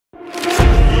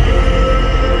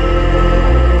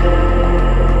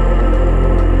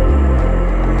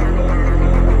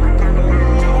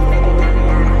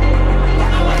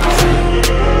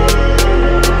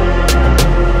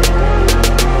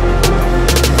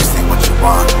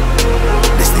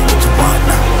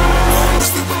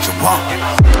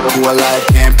but life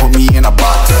can't put me in a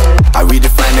box. I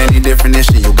redefine any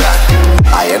definition you got.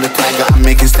 I am the tiger, I'm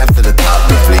making steps to the top.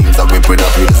 The flames, I whip it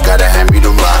up, you just gotta hand me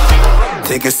the rock.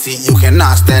 Take a seat, you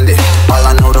cannot stand it. All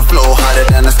I know, the flow harder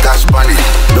than a Scotch bunny.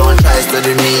 Don't try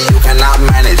studying me, you cannot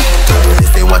manage.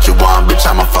 This ain't what you want, bitch,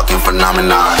 I'm a fucking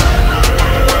phenomenon.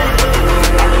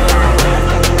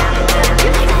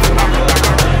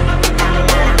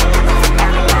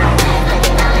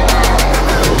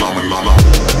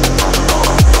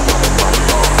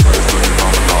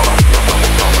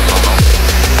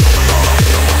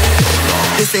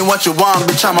 This ain't what you want,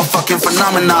 bitch, I'm a fucking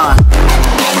phenomenon.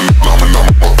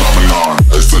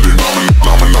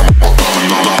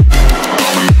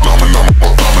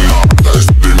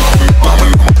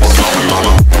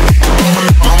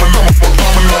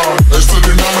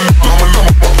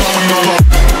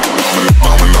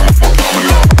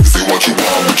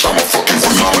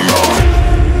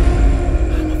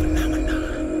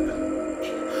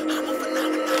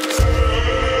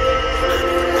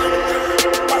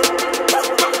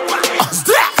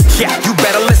 Yeah, you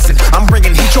better listen. I'm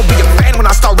bringing heat, you'll be a fan when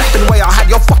I start rapping. Way I'll have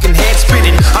your fucking head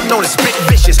spinning. I'm known as spit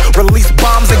vicious, release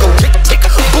bombs and go tick tick.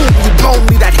 Boom, you blown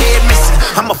me that head missing.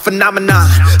 I'm a phenomenon,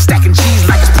 stacking cheese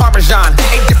like it's Parmesan.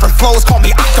 8 different flows, call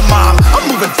me Octomom. I'm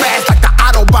moving fast like the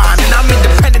Autobahn, and I'm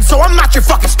independent, so I'm not your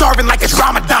fucking starving like it's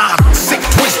Ramadan. Sick,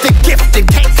 twisted, gifted,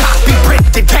 can't copy,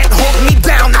 printed, can't hold me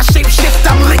down. I shape shift,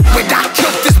 I'm liquid. I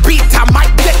killed this beat, I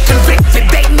might get convicted.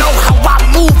 They know how I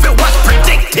move, it was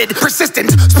predicted.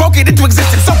 Persistent, spoke it into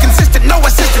existence, so consistent, no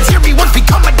assistance. Hear me once,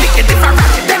 become addicted. If I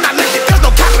rap it, then I live it. There's no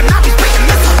cap when I be speaking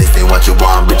this. This ain't what you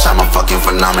want, bitch, I'm a fucking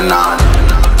phenomenon.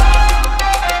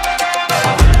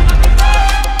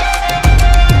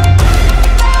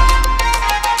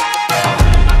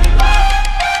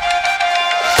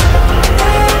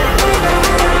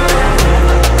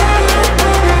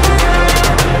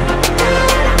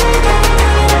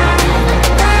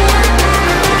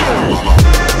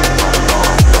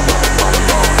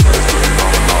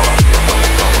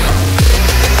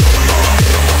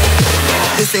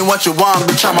 This ain't what you want,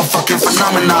 bitch, I'm a fucking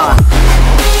phenomenon.